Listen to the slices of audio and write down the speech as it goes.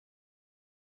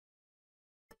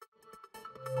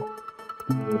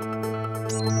Hi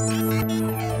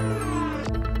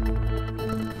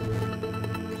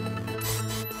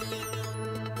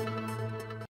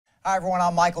everyone,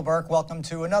 I'm Michael Burke. Welcome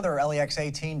to another LEX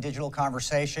 18 Digital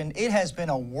Conversation. It has been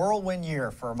a whirlwind year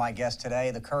for my guest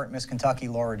today, the current Miss Kentucky,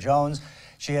 Laura Jones.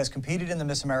 She has competed in the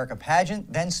Miss America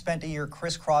pageant, then spent a year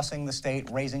crisscrossing the state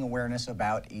raising awareness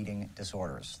about eating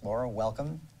disorders. Laura,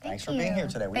 welcome. Thanks for being here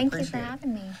today. We appreciate it. Thank you for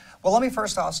having me. Well, let me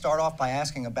first start off by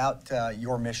asking about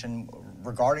your mission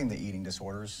regarding the eating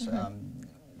disorders.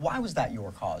 Why was that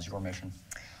your cause, your mission?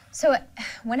 So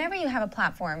whenever you have a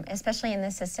platform, especially in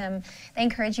this system, they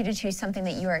encourage you to choose something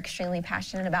that you are extremely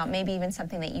passionate about, maybe even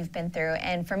something that you've been through.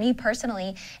 And for me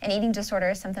personally, an eating disorder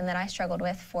is something that I struggled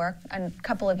with for a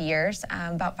couple of years,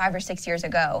 about 5 or 6 years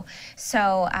ago.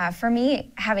 So for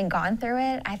me, having gone through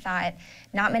it, I thought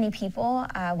not many people,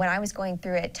 when I was going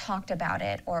through it, talked about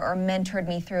it or mentored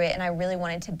me through it. And I really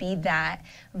wanted to be that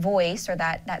voice or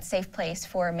that safe place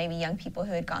for maybe young people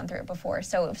who had gone through it before.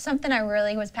 So it was something I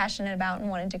really was passionate about and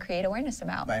wanted to create awareness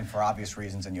about. And for obvious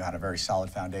reasons, and you had a very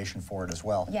solid foundation for it as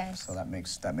well. Yes. So that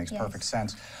makes Yes. perfect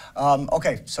sense.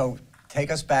 Okay, so take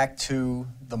us back to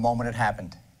the moment it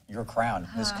happened. Your crown,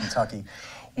 Miss Kentucky.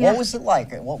 Yeah. What was it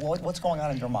like? What's going on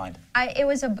in your mind? It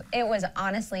was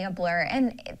honestly a blur,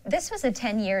 and this was a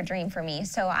 10-year dream for me.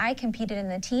 So I competed in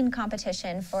the teen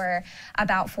competition for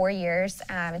about 4 years.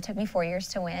 It took me 4 years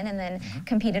to win, and then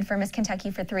competed for Miss Kentucky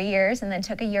for 3 years, and then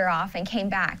took a year off and came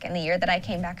back. And the year that I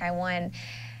came back, I won.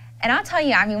 And I'll tell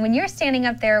you, I mean, when you're standing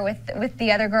up there with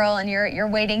the other girl and you're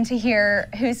waiting to hear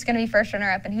who's going to be first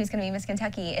runner-up and who's going to be Miss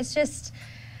Kentucky, it's just,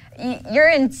 you're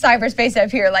in cyberspace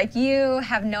up here, like you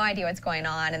have no idea what's going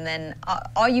on, and then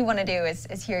all you want to do is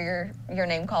hear your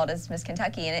name called as Miss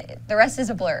Kentucky, and the rest is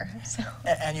a blur. So.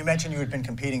 And you mentioned you had been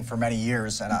competing for many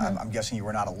years, and I'm guessing you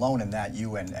were not alone in that.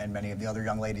 You and many of the other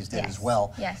young ladies did as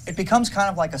well. Yes. It becomes kind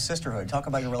of like a sisterhood. Talk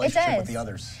about your relationship with the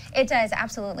others. It does,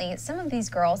 absolutely. Some of these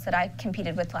girls that I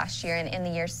competed with last year and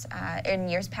in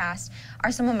years past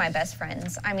are some of my best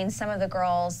friends. I mean, some of the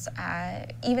girls,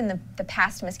 even the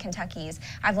past Miss Kentuckys,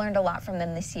 I've learned a lot from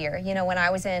them this year. You know, when I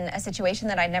was in a situation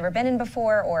that I'd never been in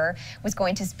before, or was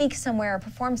going to speak somewhere or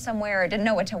perform somewhere, or didn't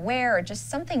know what to wear, or just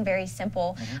something very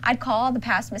simple, I'd call the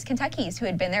past Miss Kentuckys who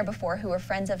had been there before, who were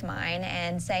friends of mine,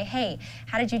 and say, hey,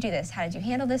 how did you do this? How did you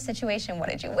handle this situation? What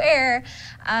did you wear?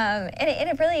 And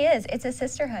it really is. It's a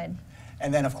sisterhood.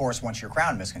 And then, of course, once you're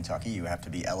crowned Miss Kentucky, you have to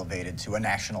be elevated to a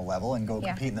national level and go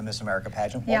compete in the Miss America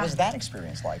pageant. What was that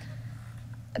experience like?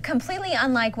 Completely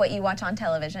unlike what you watch on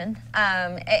television.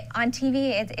 On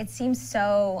TV, it seems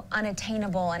so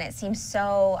unattainable, and it seems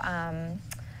so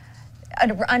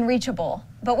unreachable.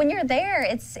 But when you're there,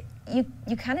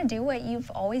 you kind of do what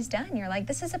you've always done. You're like,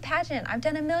 this is a pageant. I've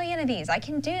done a million of these. I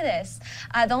can do this.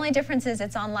 The only difference is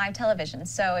it's on live television.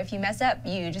 So if you mess up,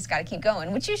 you just got to keep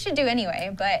going, which you should do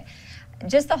anyway. But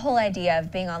just the whole idea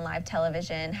of being on live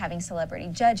television, having celebrity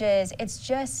judges, it's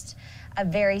just a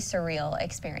very surreal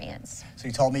experience. So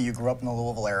you told me you grew up in the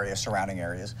Louisville area, surrounding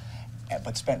areas,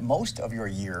 but spent most of your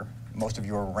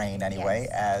reign anyway,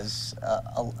 as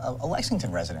a Lexington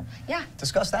resident. Yeah.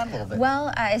 Discuss that a little bit.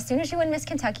 Well, as soon as you win Miss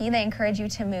Kentucky, they encourage you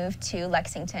to move to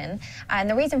Lexington. And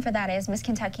the reason for that is Miss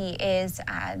Kentucky is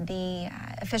the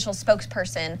official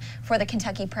spokesperson for the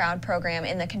Kentucky Proud program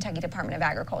in the Kentucky Department of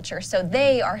Agriculture. So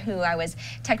they are who I was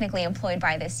technically employed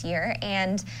by this year.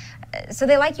 And so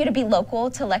they like you to be local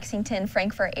to Lexington,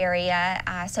 Frankfort area,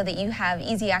 so that you have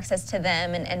easy access to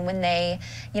them. And when they,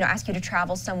 ask you to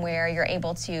travel somewhere, you're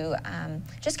able to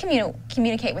just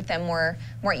communicate with them more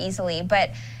easily. But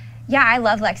yeah, I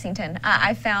love Lexington.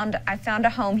 I found a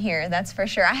home here, that's for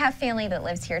sure. I have family that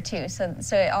lives here too, so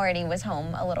it already was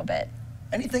home a little bit.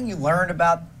 Anything you learned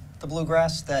about the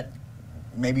bluegrass that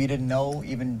maybe you didn't know,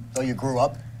 even though you grew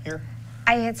up here?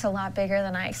 It's a lot bigger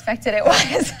than I expected it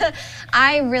was.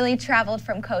 I really traveled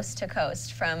from coast to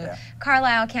coast, from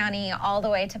Carlisle County all the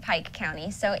way to Pike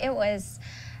County. So it was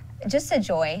just a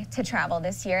joy to travel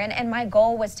this year. And my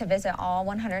goal was to visit all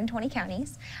 120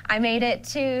 counties. I made it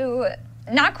to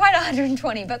not quite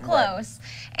 120, but close.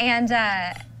 Right. And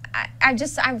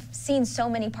I've seen so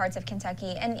many parts of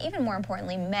Kentucky, and even more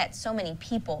importantly, met so many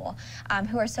people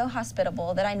who are so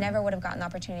hospitable that I never would have gotten the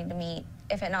opportunity to meet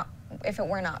if it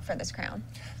were not for this crown.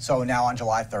 So now on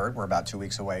July 3rd, we're about 2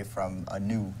 weeks away from a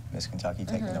new Miss Kentucky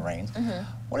taking the reins.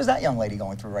 What is that young lady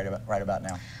going through right about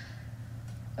now?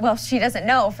 Well, she doesn't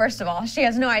know, first of all. She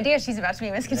has no idea she's about to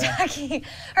be Miss Kentucky.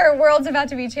 Her world's about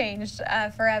to be changed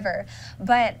forever.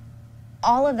 But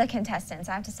all of the contestants,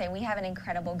 I have to say, we have an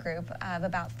incredible group of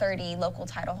about 30 local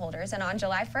title holders. And on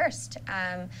July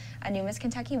 1st, a new Miss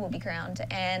Kentucky will be crowned.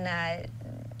 And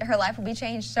her life will be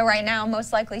changed. So right now,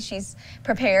 most likely she's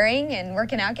preparing and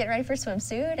working out, getting ready for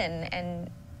swimsuit, and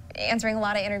answering a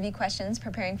lot of interview questions,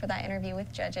 preparing for that interview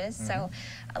with judges. So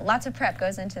lots of prep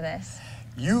goes into this.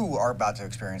 You are about to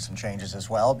experience some changes as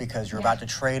well, because you're about to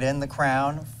trade in the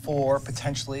crown for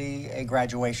potentially a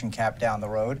graduation cap down the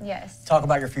road. Yes. Talk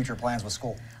about your future plans with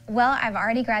school. Well, I've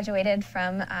already graduated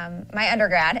from my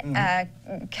undergrad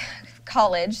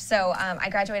college. So I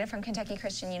graduated from Kentucky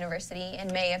Christian University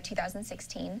in May of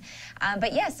 2016.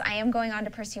 But yes, I am going on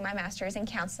to pursue my master's in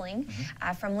counseling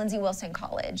from Lindsey Wilson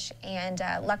College. And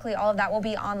luckily, all of that will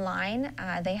be online.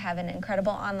 They have an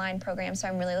incredible online program, so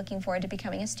I'm really looking forward to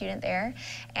becoming a student there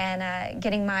and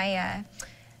getting my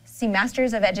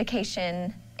Master's of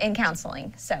Education in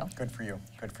Counseling. So good for you.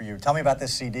 Good for you. Tell me about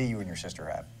this CD you and your sister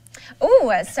have.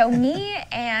 Oh, so me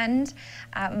and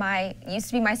used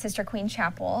to be my sister, Queen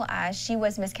Chapel. She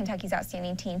was Miss Kentucky's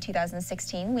Outstanding Teen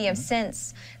 2016. We have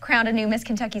since crowned a new Miss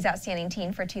Kentucky's Outstanding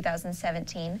Teen for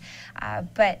 2017.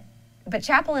 But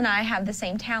Chapel and I have the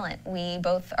same talent. We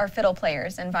both are fiddle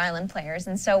players and violin players,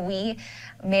 and so we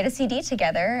made a CD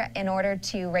together in order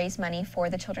to raise money for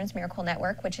the Children's Miracle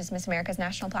Network, which is Miss America's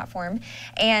national platform,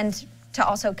 and to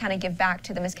also kind of give back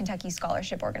to the Miss Kentucky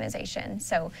Scholarship Organization.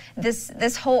 So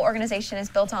this whole organization is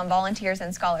built on volunteers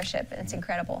and scholarship, and it's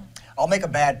incredible. I'll make a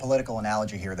bad political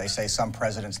analogy here. They say some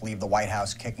presidents leave the White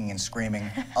House kicking and screaming.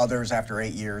 Others, after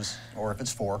 8 years, or if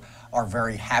it's 4, are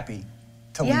very happy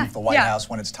to leave the White House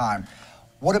when it's time.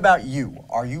 What about you?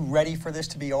 Are you ready for this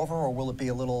to be over, or will it be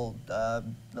a little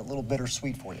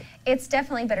bittersweet for you? It's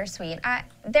definitely bittersweet.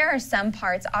 There are some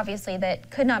parts, obviously, that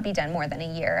could not be done more than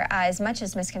a year. As much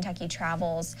as Miss Kentucky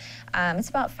travels, it's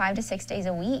about 5 to 6 days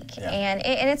a week, and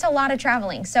it's a lot of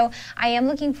traveling. So I am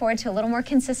looking forward to a little more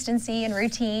consistency and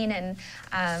routine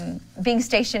and being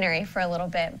stationary for a little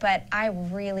bit. But I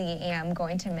really am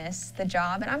going to miss the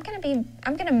job, and I'm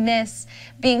going to miss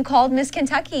being called Miss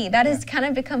Kentucky. That has kind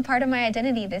of become part of my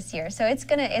identity this year, so it's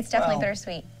definitely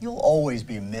bittersweet. You'll always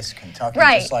be Miss Kentucky,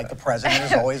 right? Just like the president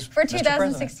is always for Mr.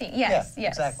 2016. Yes,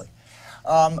 yes, exactly.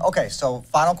 Okay, so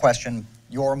final question: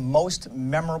 your most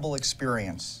memorable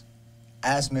experience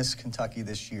as Miss Kentucky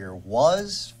this year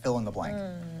was fill in the blank.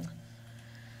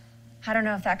 I don't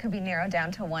know if that could be narrowed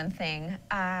down to one thing.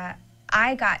 I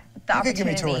got the opportunity. You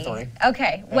could give me 2 or 3.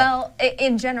 Okay. Yeah. Well,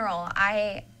 in general,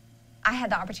 I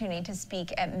had the opportunity to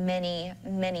speak at many,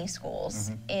 many schools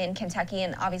in Kentucky,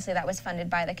 and obviously that was funded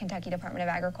by the Kentucky Department of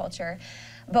Agriculture.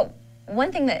 But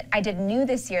one thing that I did new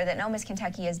this year that no Miss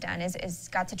Kentucky has done is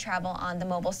got to travel on the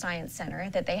Mobile Science Center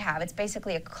that they have. It's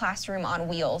basically a classroom on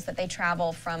wheels that they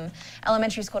travel from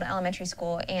elementary school to elementary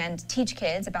school and teach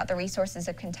kids about the resources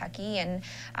of Kentucky and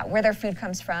where their food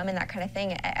comes from and that kind of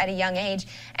thing at a young age.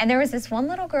 And there was this one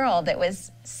little girl that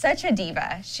was such a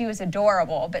diva. She was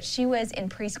adorable, but she was in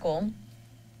preschool.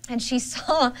 And she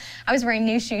saw, I was wearing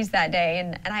new shoes that day,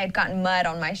 and I had gotten mud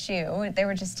on my shoe. They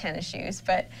were just tennis shoes,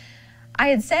 but I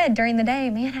had said during the day,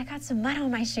 man, I got some mud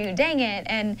on my shoe, dang it.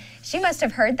 And she must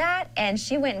have heard that, and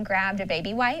she went and grabbed a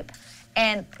baby wipe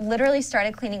and literally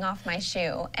started cleaning off my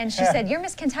shoe. And she said, you're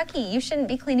Miss Kentucky, you shouldn't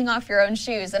be cleaning off your own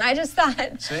shoes. And I just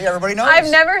thought, see, everybody knows. I've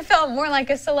never felt more like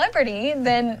a celebrity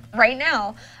than right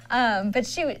now. But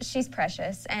she's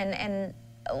precious, and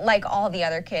like all the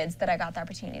other kids that I got the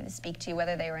opportunity to speak to,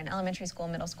 whether they were in elementary school,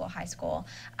 middle school, high school,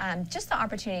 just the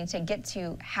opportunity to get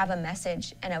to have a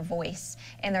message and a voice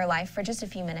in their life for just a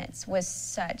few minutes was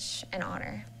such an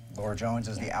honor. Laura Jones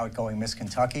is the outgoing Miss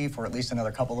Kentucky for at least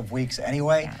another couple of weeks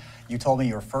anyway. Yeah. You told me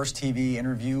your first TV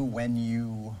interview when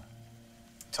you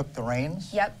took the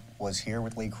reins. Yep. Was here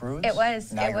with Lee Cruz. It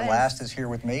was. Now your last is here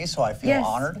with me, so I feel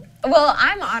honored. Well,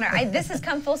 I'm honored. This has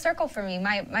come full circle for me.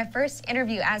 My first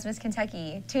interview as Miss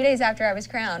Kentucky, 2 days after I was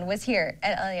crowned, was here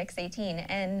at LEX 18,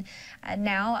 and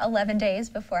now 11 days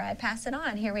before I pass it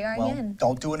on, here we are again.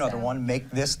 Don't do another one. Make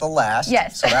this the last.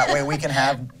 Yes. So that way we can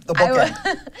have the bookend.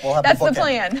 We'll have That's the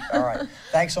plan. All right.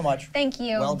 Thanks so much. Thank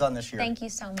you. Well done this year. Thank you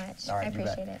so much. All right, I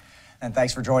appreciate it. And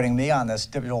thanks for joining me on this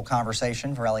digital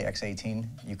conversation for LEX 18.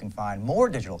 You can find more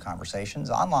digital conversations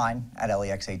online at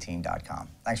lex18.com.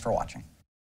 Thanks for watching.